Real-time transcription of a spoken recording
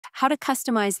How to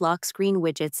customize lock screen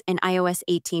widgets in iOS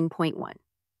 18.1.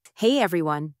 Hey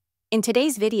everyone! In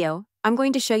today's video, I'm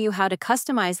going to show you how to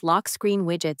customize lock screen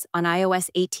widgets on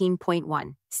iOS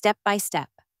 18.1, step by step.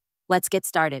 Let's get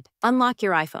started. Unlock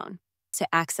your iPhone. To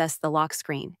access the lock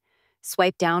screen,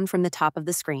 swipe down from the top of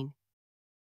the screen.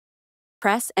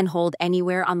 Press and hold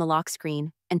anywhere on the lock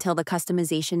screen until the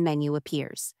customization menu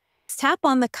appears. Tap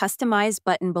on the Customize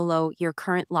button below your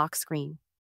current lock screen.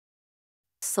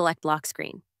 Select lock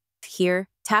screen. Here,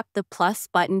 tap the plus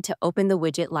button to open the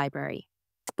widget library.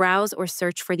 Browse or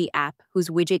search for the app whose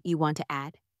widget you want to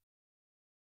add.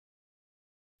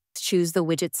 Choose the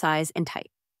widget size and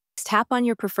type. Tap on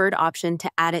your preferred option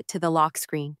to add it to the lock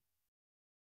screen.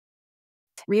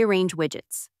 Rearrange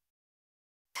widgets.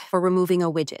 For removing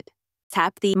a widget,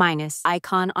 tap the minus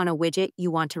icon on a widget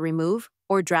you want to remove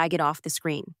or drag it off the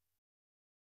screen.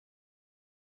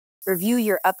 Review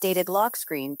your updated lock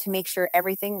screen to make sure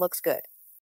everything looks good.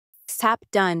 Tap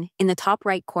Done in the top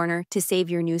right corner to save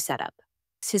your new setup.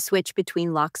 To switch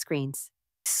between lock screens,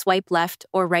 swipe left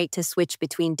or right to switch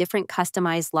between different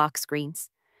customized lock screens.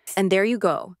 And there you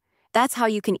go. That's how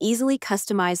you can easily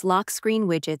customize lock screen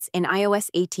widgets in iOS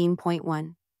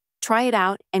 18.1. Try it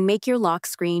out and make your lock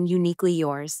screen uniquely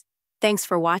yours. Thanks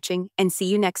for watching and see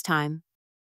you next time.